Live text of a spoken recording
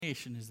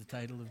Incarnation is the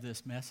title of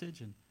this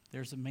message, and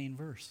there's the main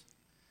verse.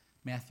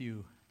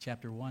 Matthew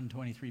chapter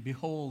 1:23.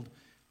 Behold,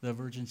 the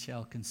virgin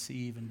shall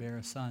conceive and bear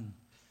a son,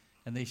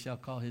 and they shall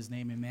call his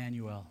name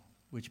Emmanuel,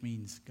 which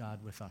means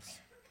God with us.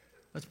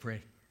 Let's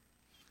pray.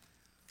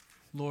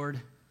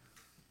 Lord,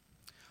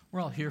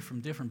 we're all here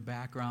from different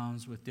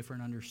backgrounds with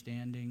different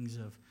understandings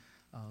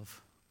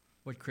of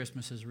what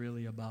Christmas is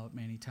really about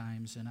many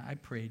times. And I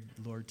prayed,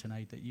 Lord,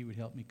 tonight that you would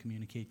help me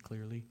communicate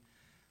clearly.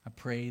 I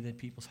pray that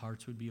people's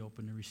hearts would be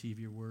open to receive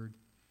your word.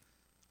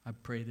 I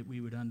pray that we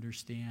would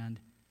understand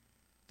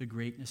the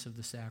greatness of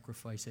the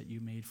sacrifice that you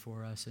made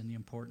for us and the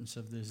importance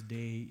of this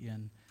day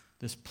in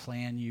this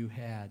plan you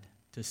had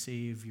to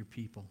save your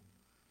people.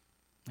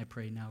 I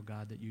pray now,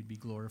 God, that you'd be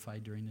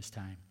glorified during this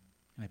time.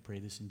 And I pray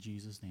this in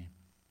Jesus' name.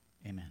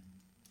 Amen.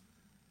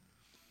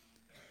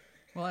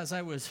 Well, as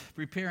I was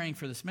preparing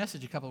for this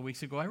message a couple of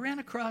weeks ago, I ran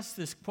across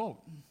this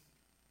quote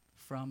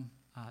from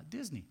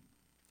Disney.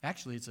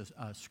 Actually, it's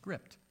a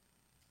script.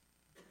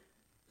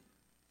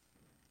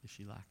 Is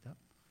she locked up?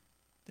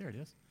 There it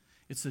is.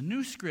 It's the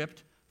new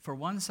script for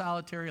One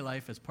Solitary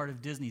Life as part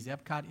of Disney's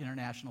Epcot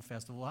International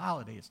Festival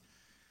Holidays.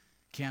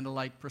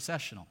 Candlelight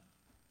processional.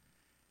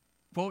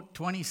 Quote,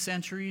 20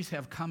 centuries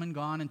have come and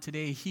gone, and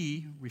today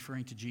he,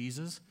 referring to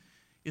Jesus,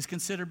 is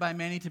considered by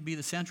many to be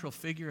the central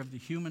figure of the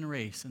human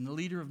race and the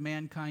leader of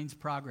mankind's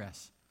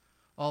progress.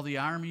 All the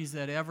armies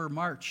that ever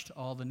marched,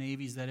 all the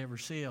navies that ever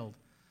sailed,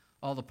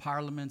 all the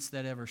parliaments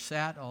that ever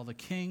sat, all the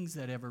kings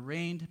that ever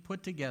reigned,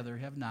 put together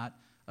have not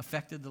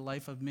affected the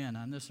life of men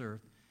on this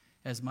earth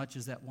as much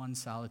as that one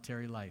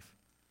solitary life.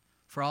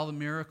 For all the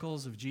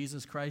miracles of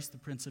Jesus Christ, the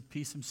Prince of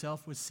Peace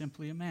himself was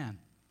simply a man,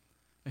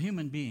 a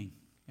human being,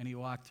 and he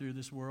walked through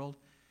this world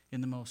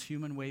in the most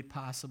human way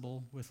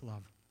possible with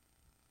love.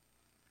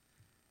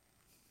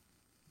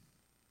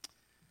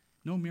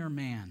 No mere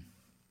man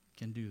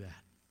can do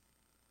that.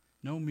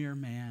 No mere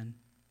man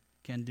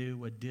can do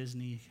what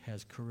Disney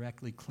has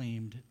correctly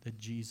claimed that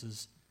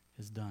Jesus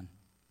has done.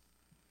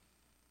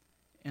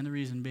 And the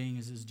reason being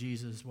is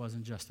Jesus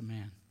wasn't just a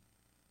man.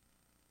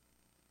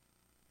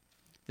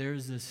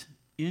 There's this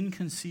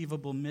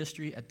inconceivable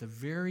mystery at the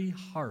very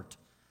heart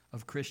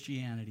of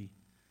Christianity,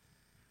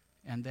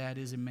 and that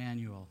is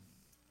Emmanuel,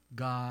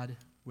 God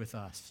with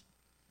us,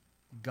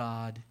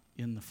 God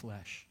in the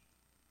flesh.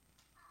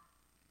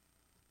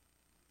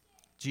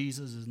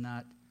 Jesus is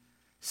not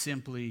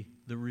simply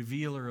the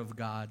revealer of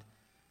God,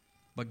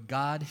 but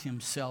God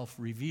himself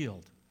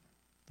revealed,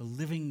 the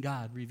living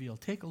God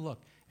revealed. Take a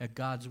look at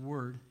God's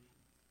word,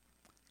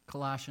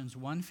 Colossians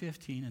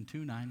 1:15 and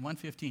 2:9.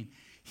 1:15,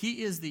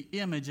 he is the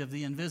image of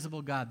the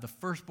invisible God, the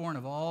firstborn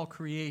of all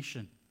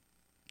creation.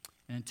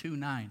 And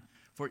 2:9,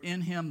 for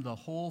in him the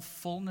whole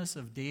fullness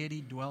of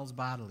deity dwells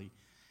bodily.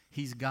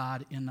 He's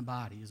God in the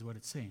body, is what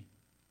it's saying.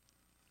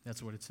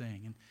 That's what it's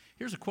saying. And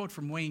here's a quote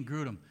from Wayne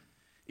Grudem.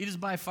 It is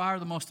by far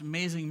the most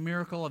amazing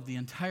miracle of the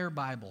entire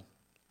Bible,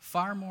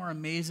 far more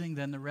amazing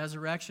than the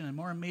resurrection and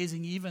more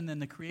amazing even than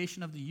the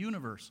creation of the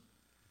universe.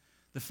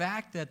 The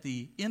fact that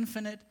the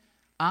infinite,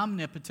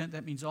 omnipotent,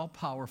 that means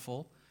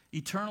all-powerful,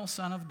 eternal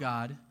Son of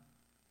God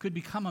could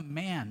become a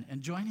man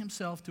and join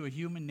himself to a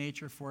human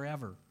nature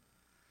forever,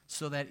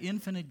 so that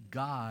infinite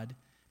God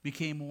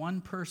became one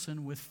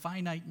person with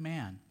finite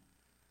man,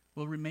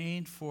 will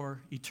remain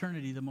for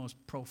eternity the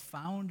most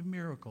profound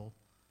miracle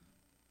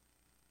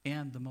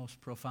and the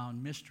most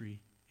profound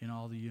mystery in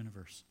all the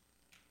universe.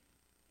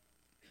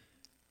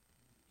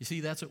 You see,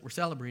 that's what we're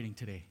celebrating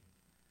today.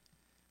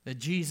 That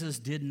Jesus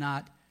did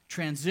not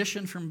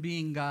transition from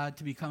being God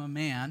to become a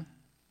man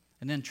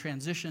and then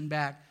transition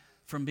back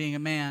from being a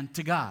man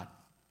to God.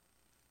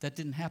 That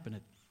didn't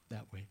happen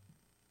that way.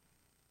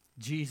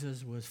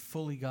 Jesus was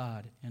fully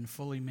God and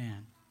fully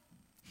man.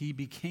 He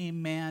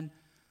became man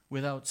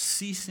without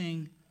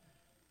ceasing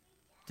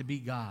to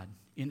be God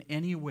in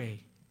any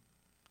way.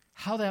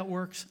 How that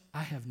works,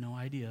 I have no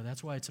idea.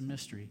 That's why it's a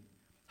mystery.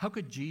 How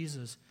could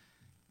Jesus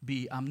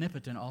be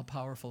omnipotent,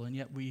 all-powerful, and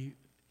yet we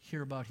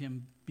hear about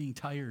him being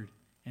tired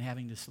and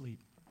having to sleep?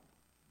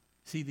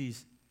 See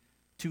these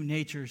two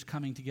natures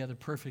coming together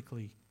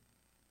perfectly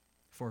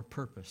for a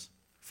purpose.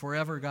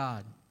 Forever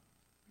God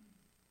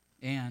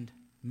and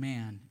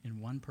man in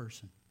one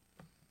person.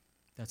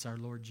 That's our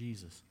Lord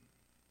Jesus.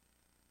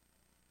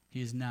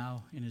 He is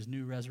now in his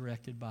new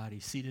resurrected body,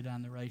 seated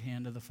on the right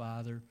hand of the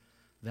Father.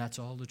 That's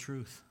all the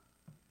truth.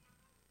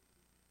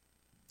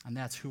 And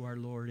that's who our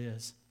Lord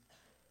is.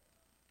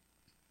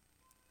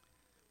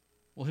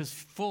 Well, his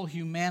full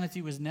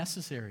humanity was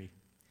necessary.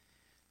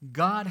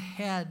 God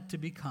had to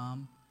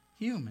become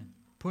human,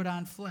 put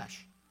on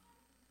flesh.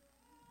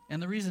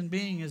 And the reason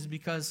being is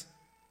because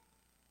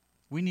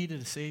we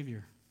needed a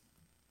Savior.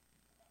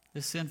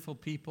 This sinful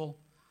people,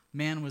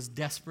 man was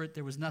desperate.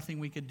 There was nothing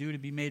we could do to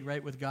be made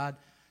right with God.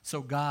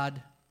 So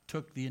God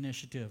took the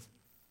initiative.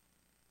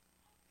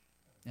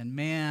 And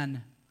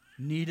man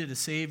needed a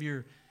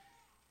Savior.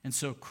 And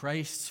so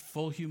Christ's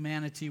full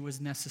humanity was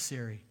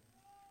necessary.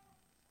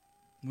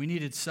 We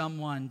needed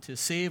someone to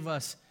save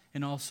us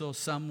and also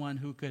someone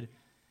who could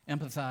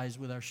empathize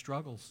with our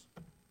struggles.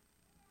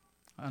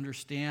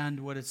 understand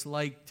what it's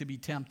like to be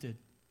tempted,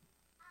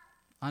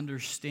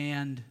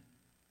 understand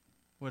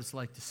what it's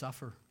like to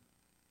suffer,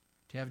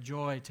 to have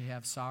joy, to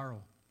have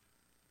sorrow.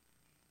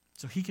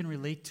 So he can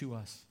relate to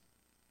us,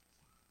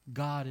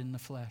 God in the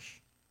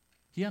flesh.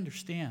 He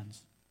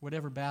understands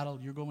whatever battle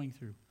you're going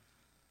through,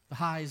 the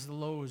highs, the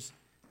lows.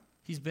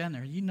 He's been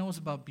there. He knows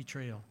about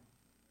betrayal.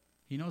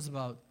 He knows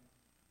about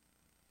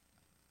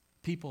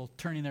people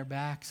turning their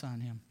backs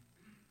on him.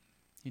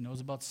 He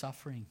knows about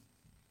suffering.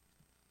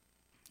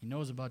 He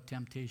knows about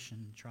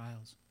temptation and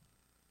trials.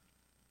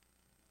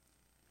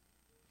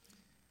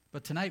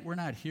 But tonight we're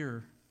not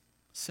here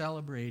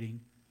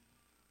celebrating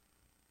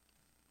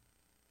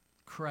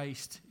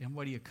Christ and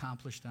what he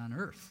accomplished on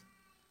earth.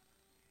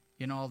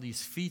 And all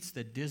these feats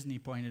that Disney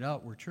pointed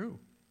out were true.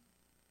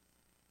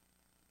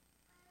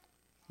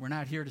 We're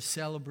not here to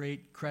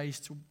celebrate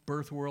Christ's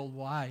birth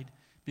worldwide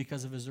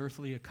because of his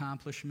earthly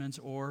accomplishments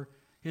or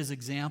his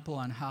example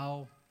on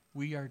how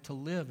we are to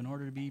live in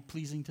order to be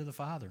pleasing to the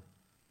Father.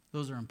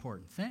 Those are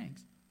important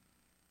things.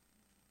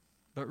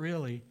 But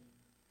really,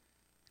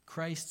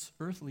 Christ's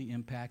earthly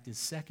impact is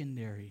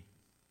secondary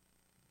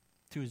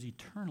to his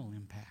eternal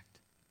impact.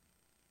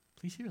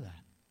 Please hear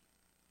that.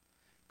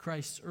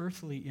 Christ's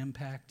earthly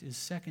impact is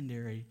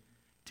secondary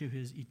to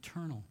his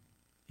eternal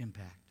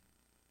impact.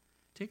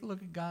 Take a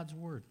look at God's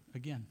word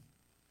again.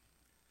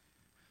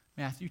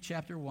 Matthew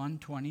chapter 1,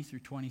 20 through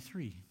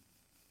 23.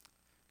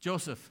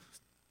 Joseph,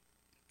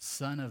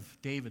 son of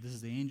David, this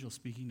is the angel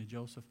speaking to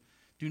Joseph.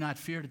 Do not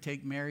fear to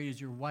take Mary as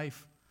your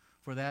wife,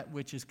 for that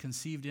which is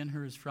conceived in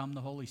her is from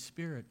the Holy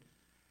Spirit.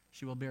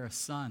 She will bear a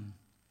son,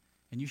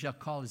 and you shall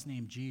call his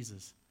name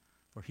Jesus,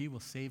 for he will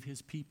save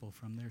his people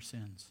from their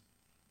sins.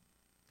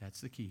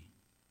 That's the key.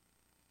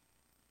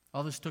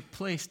 All this took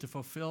place to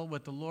fulfill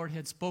what the Lord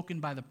had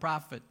spoken by the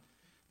prophet.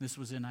 This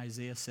was in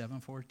Isaiah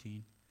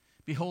 7:14.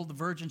 Behold, the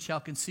virgin shall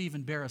conceive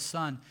and bear a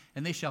son,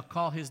 and they shall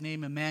call his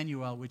name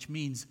Emmanuel, which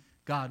means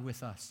God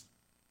with us.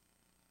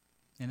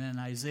 And in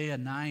Isaiah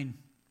 9,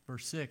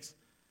 verse 6,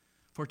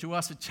 for to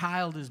us a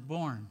child is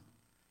born,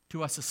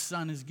 to us a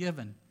son is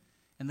given,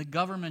 and the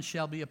government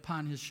shall be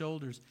upon his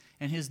shoulders,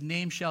 and his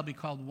name shall be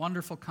called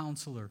Wonderful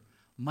Counselor,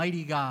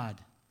 Mighty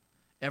God,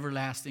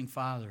 Everlasting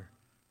Father,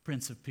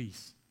 Prince of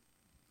Peace.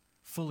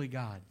 Fully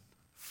God,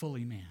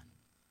 fully man.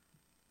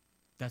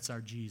 That's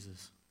our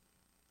Jesus.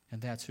 And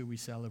that's who we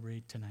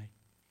celebrate tonight.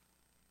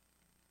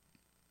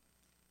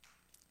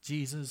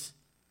 Jesus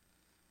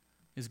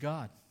is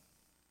God.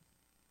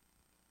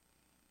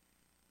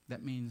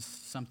 That means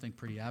something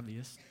pretty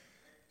obvious.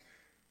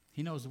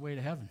 He knows the way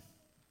to heaven.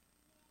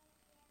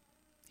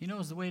 He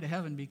knows the way to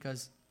heaven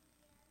because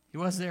he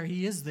was there,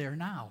 he is there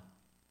now.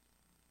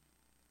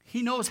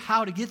 He knows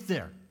how to get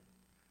there.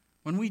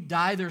 When we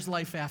die, there's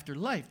life after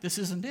life. This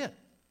isn't it.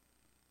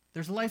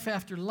 There's life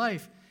after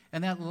life,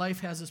 and that life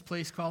has this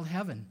place called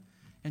heaven.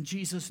 And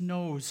Jesus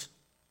knows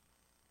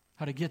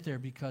how to get there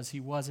because he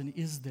was and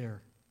is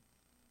there.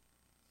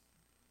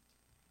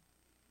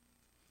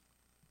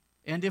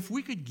 And if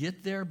we could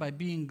get there by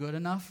being good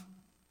enough,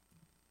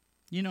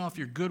 you know, if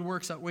your good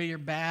works outweigh your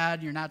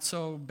bad, you're not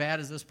so bad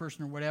as this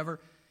person or whatever,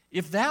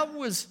 if that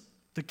was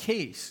the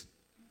case,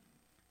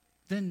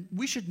 then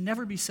we should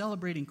never be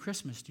celebrating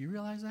Christmas. Do you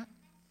realize that?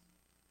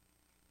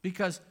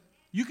 Because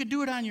you could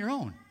do it on your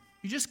own.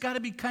 You just got to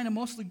be kind of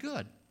mostly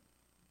good.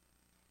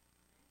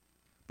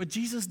 But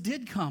Jesus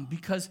did come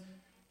because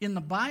in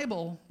the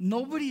Bible,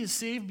 nobody is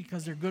saved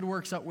because their good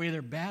works outweigh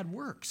their bad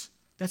works.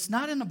 That's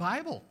not in the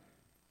Bible.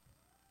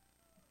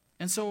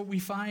 And so what we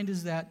find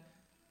is that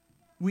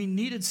we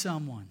needed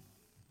someone.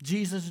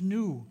 Jesus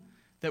knew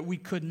that we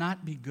could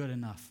not be good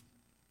enough.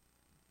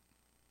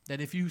 That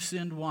if you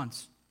sinned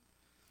once,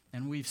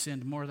 and we've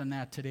sinned more than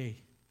that today,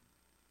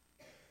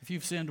 if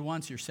you've sinned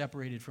once, you're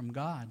separated from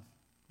God.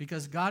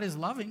 Because God is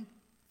loving,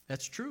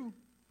 that's true,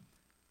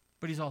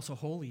 but he's also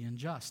holy and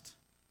just.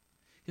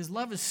 His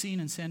love is seen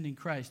in sending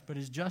Christ, but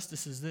his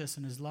justice is this,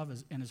 and his love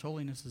is, and his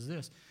holiness is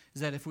this,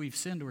 is that if we've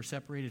sinned, we're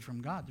separated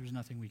from God. There's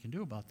nothing we can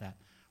do about that.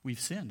 We've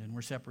sinned, and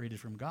we're separated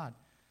from God.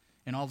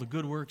 And all the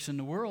good works in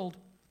the world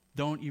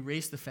don't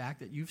erase the fact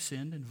that you've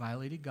sinned and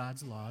violated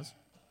God's laws,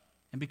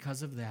 and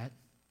because of that,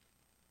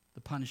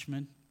 the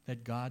punishment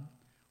that God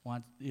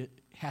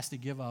has to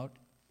give out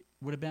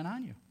would have been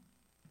on you.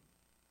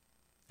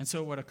 And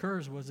so what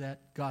occurs was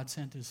that God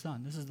sent his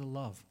son. This is the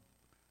love.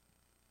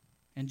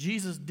 And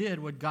Jesus did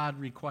what God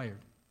required.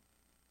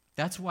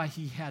 That's why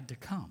he had to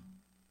come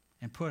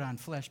and put on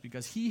flesh,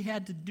 because he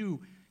had to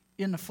do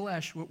in the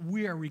flesh what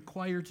we are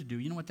required to do.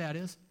 You know what that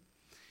is?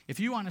 If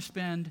you want to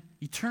spend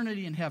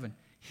eternity in heaven,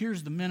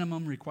 here's the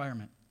minimum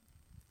requirement.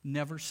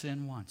 Never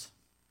sin once.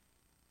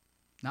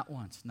 Not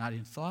once. Not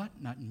in thought,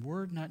 not in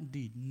word, not in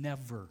deed.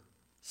 Never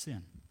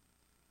sin.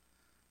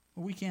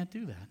 Well, we can't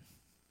do that.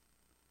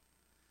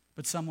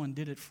 But someone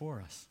did it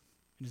for us,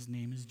 and his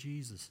name is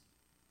Jesus.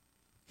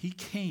 He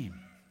came,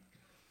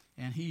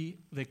 and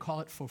they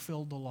call it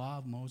fulfilled the law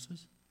of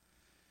Moses.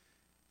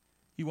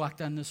 He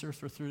walked on this earth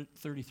for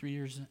 33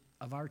 years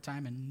of our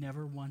time and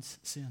never once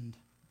sinned.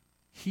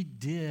 He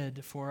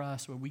did for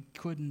us what we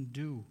couldn't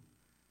do.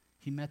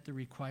 He met the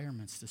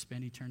requirements to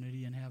spend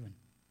eternity in heaven.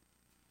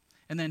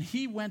 And then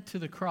he went to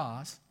the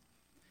cross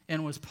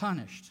and was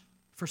punished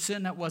for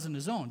sin that wasn't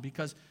his own,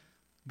 because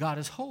God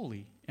is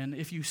holy. And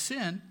if you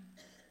sin,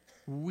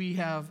 we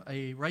have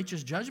a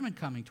righteous judgment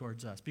coming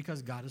towards us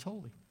because God is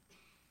holy.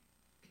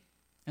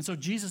 And so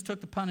Jesus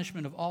took the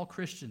punishment of all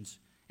Christians,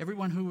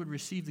 everyone who would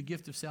receive the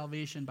gift of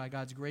salvation by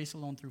God's grace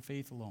alone, through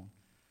faith alone,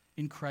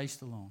 in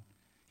Christ alone.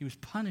 He was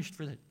punished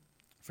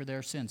for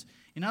their sins.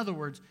 In other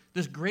words,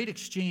 this great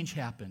exchange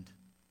happened.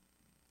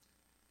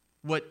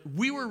 What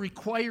we were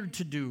required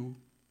to do,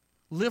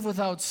 live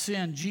without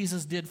sin,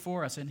 Jesus did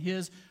for us. And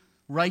his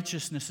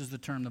righteousness is the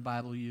term the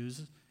Bible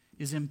uses,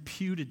 is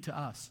imputed to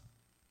us.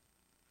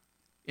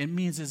 It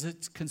means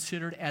it's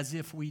considered as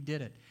if we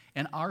did it.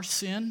 And our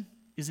sin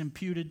is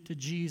imputed to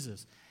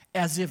Jesus,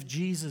 as if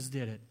Jesus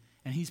did it.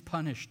 And he's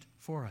punished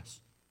for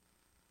us.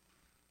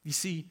 You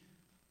see,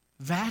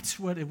 that's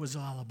what it was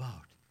all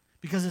about.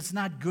 Because it's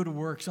not good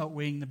works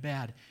outweighing the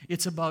bad.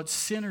 It's about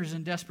sinners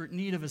in desperate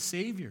need of a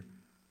Savior.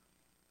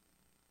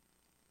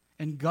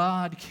 And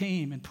God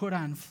came and put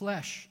on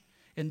flesh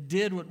and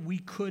did what we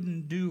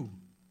couldn't do.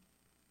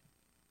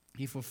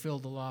 He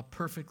fulfilled the law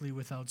perfectly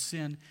without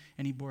sin,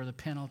 and he bore the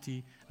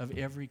penalty of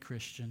every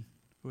Christian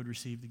who would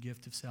receive the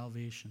gift of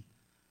salvation.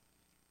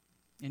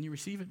 And you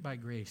receive it by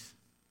grace.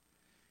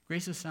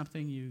 Grace is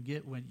something you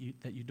get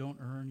that you don't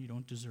earn, you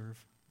don't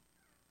deserve.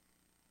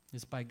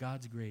 It's by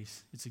God's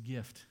grace. It's a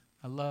gift.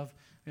 We have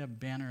a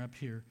banner up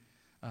here.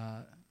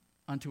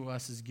 Unto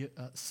us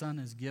a son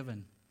is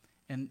given.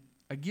 And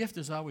a gift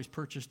is always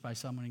purchased by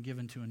someone and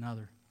given to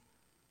another.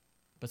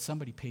 But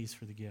somebody pays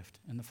for the gift.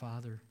 And the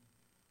Father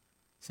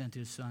sent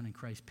his Son, and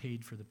Christ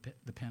paid for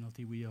the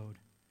penalty we owed,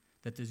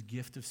 that this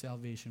gift of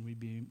salvation would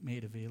be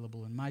made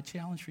available. And my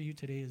challenge for you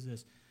today is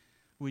this.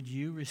 Would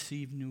you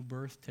receive new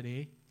birth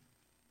today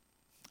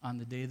on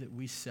the day that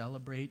we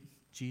celebrate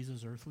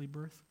Jesus' earthly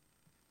birth?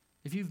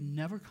 If you've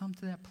never come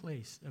to that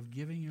place of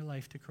giving your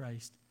life to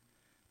Christ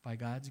by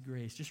God's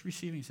grace, just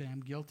receiving, saying,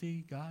 I'm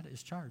guilty, God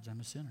is charged, I'm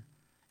a sinner,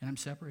 and I'm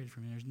separated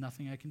from you. There's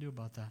nothing I can do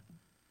about that.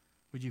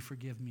 Would you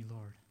forgive me,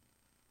 Lord?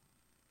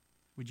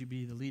 Would you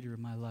be the leader of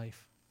my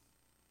life?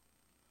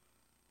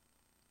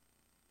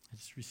 I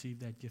just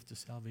received that gift of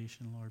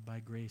salvation, Lord, by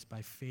grace,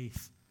 by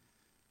faith.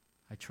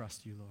 I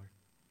trust you, Lord.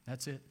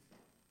 That's it.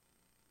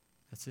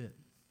 That's it.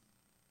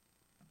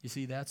 You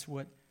see, that's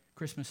what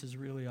Christmas is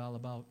really all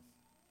about.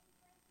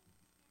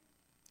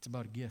 It's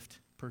about a gift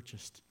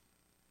purchased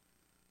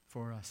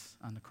for us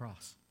on the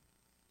cross.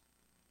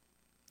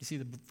 You see,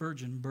 the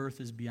virgin birth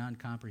is beyond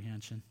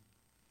comprehension.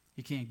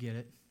 You can't get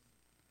it.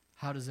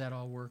 How does that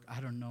all work?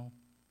 I don't know.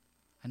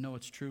 I know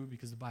it's true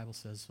because the Bible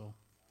says so.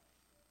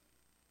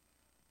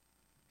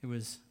 It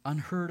was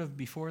unheard of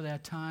before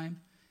that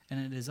time,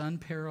 and it is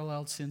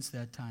unparalleled since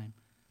that time.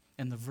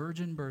 And the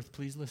virgin birth,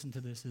 please listen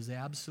to this, is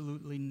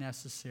absolutely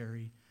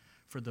necessary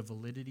for the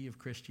validity of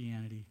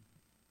Christianity.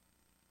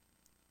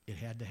 It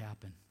had to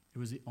happen. It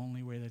was the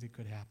only way that it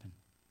could happen.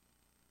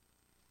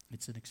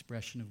 It's an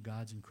expression of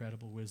God's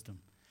incredible wisdom.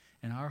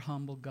 And our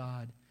humble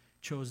God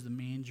chose the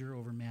manger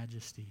over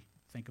majesty.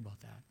 Think about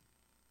that.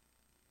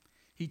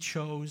 He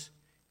chose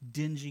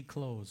dingy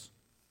clothes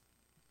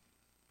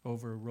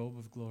over a robe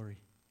of glory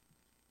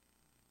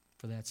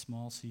for that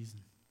small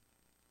season.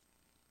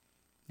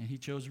 And he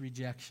chose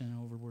rejection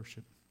over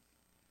worship.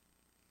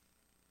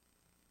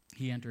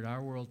 He entered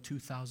our world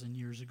 2,000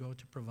 years ago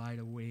to provide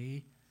a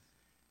way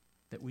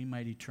that we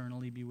might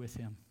eternally be with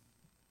him.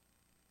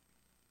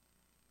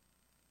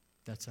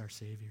 That's our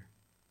Savior.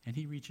 And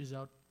he reaches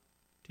out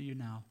to you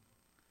now.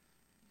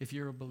 If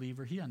you're a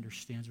believer, he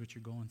understands what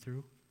you're going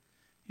through.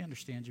 He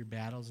understands your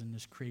battles in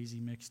this crazy,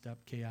 mixed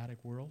up,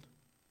 chaotic world.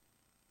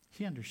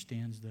 He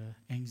understands the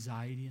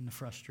anxiety and the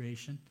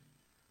frustration.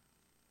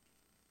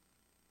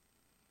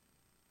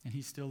 And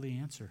he's still the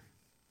answer.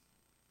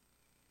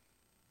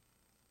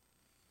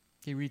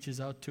 He reaches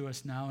out to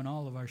us now in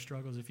all of our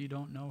struggles. If you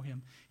don't know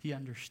him, he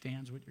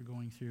understands what you're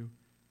going through.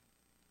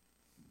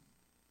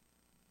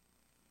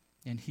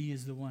 And he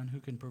is the one who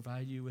can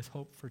provide you with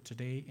hope for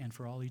today and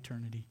for all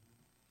eternity.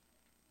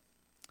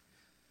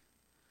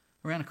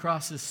 I ran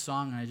across this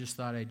song, and I just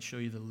thought I'd show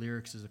you the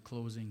lyrics as a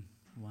closing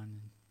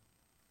one.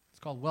 It's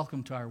called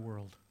Welcome to Our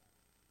World.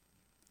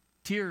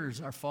 Tears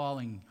are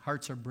falling,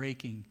 hearts are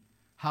breaking.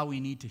 How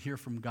we need to hear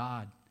from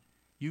God.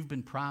 You've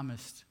been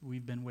promised,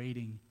 we've been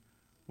waiting.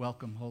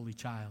 Welcome, Holy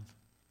Child.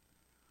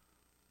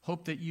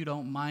 Hope that you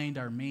don't mind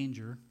our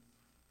manger.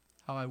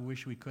 How I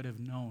wish we could have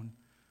known.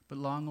 But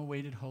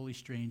long-awaited Holy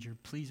Stranger,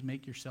 please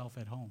make yourself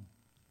at home.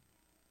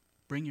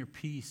 Bring your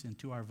peace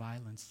into our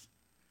violence.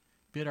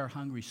 Bid our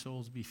hungry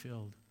souls be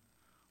filled.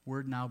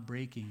 Word now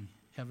breaking,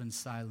 heaven's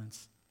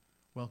silence.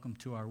 Welcome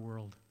to our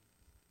world.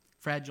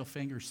 Fragile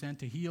finger sent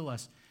to heal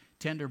us.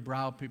 Tender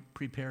brow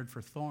prepared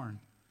for thorn.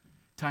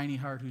 Tiny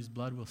heart whose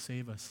blood will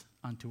save us.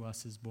 Unto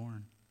us is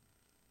born.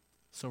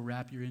 So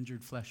wrap your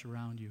injured flesh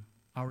around you,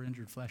 our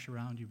injured flesh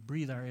around you.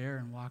 Breathe our air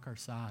and walk our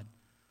sod.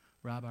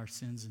 Rob our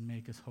sins and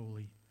make us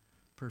holy.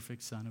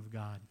 Perfect Son of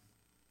God,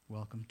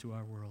 welcome to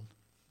our world.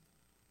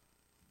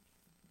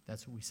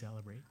 That's what we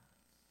celebrate.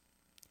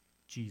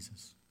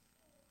 Jesus.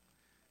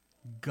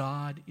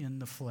 God in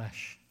the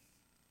flesh.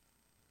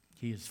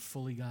 He is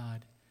fully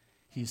God.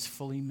 He is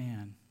fully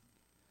man.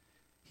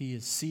 He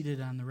is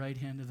seated on the right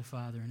hand of the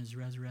Father in his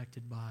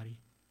resurrected body.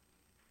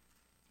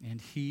 And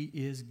he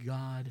is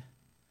God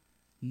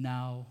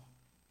now,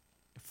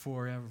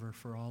 forever,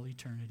 for all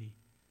eternity.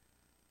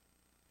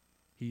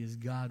 He is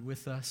God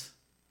with us.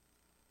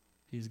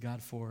 He is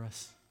God for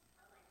us.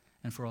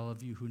 And for all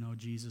of you who know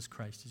Jesus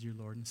Christ as your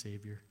Lord and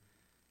Savior,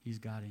 he's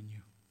God in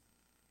you.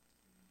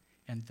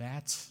 And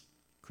that's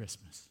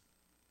Christmas.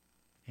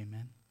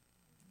 Amen.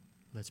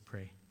 Let's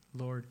pray.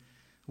 Lord,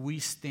 we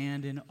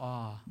stand in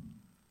awe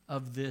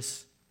of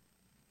this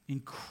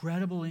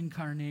incredible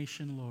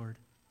incarnation, Lord.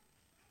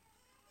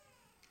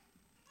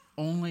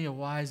 Only a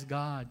wise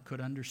God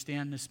could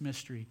understand this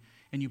mystery,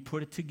 and you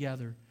put it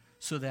together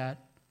so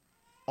that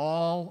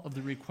all of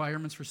the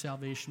requirements for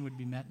salvation would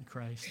be met in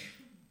Christ.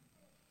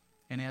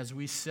 And as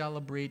we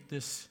celebrate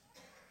this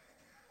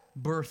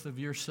birth of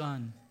your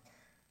Son,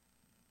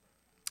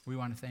 we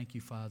want to thank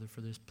you, Father,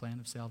 for this plan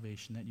of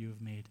salvation that you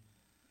have made.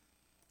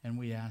 And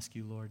we ask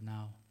you, Lord,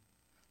 now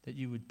that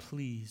you would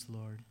please,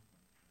 Lord,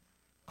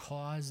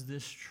 cause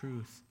this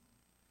truth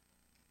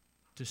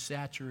to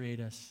saturate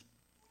us,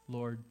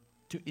 Lord,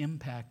 to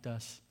impact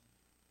us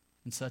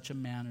in such a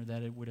manner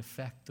that it would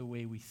affect the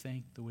way we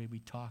think, the way we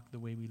talk, the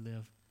way we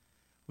live.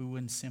 We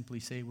wouldn't simply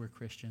say we're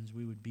Christians.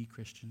 We would be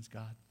Christians,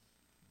 God.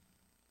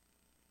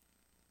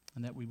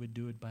 And that we would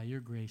do it by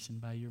your grace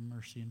and by your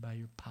mercy and by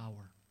your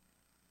power.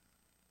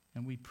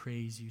 And we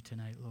praise you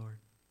tonight, Lord.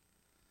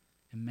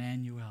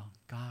 Emmanuel,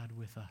 God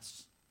with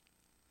us.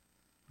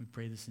 We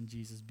pray this in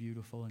Jesus'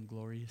 beautiful and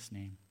glorious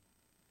name.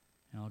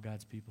 And all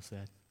God's people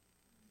said,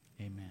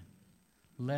 amen.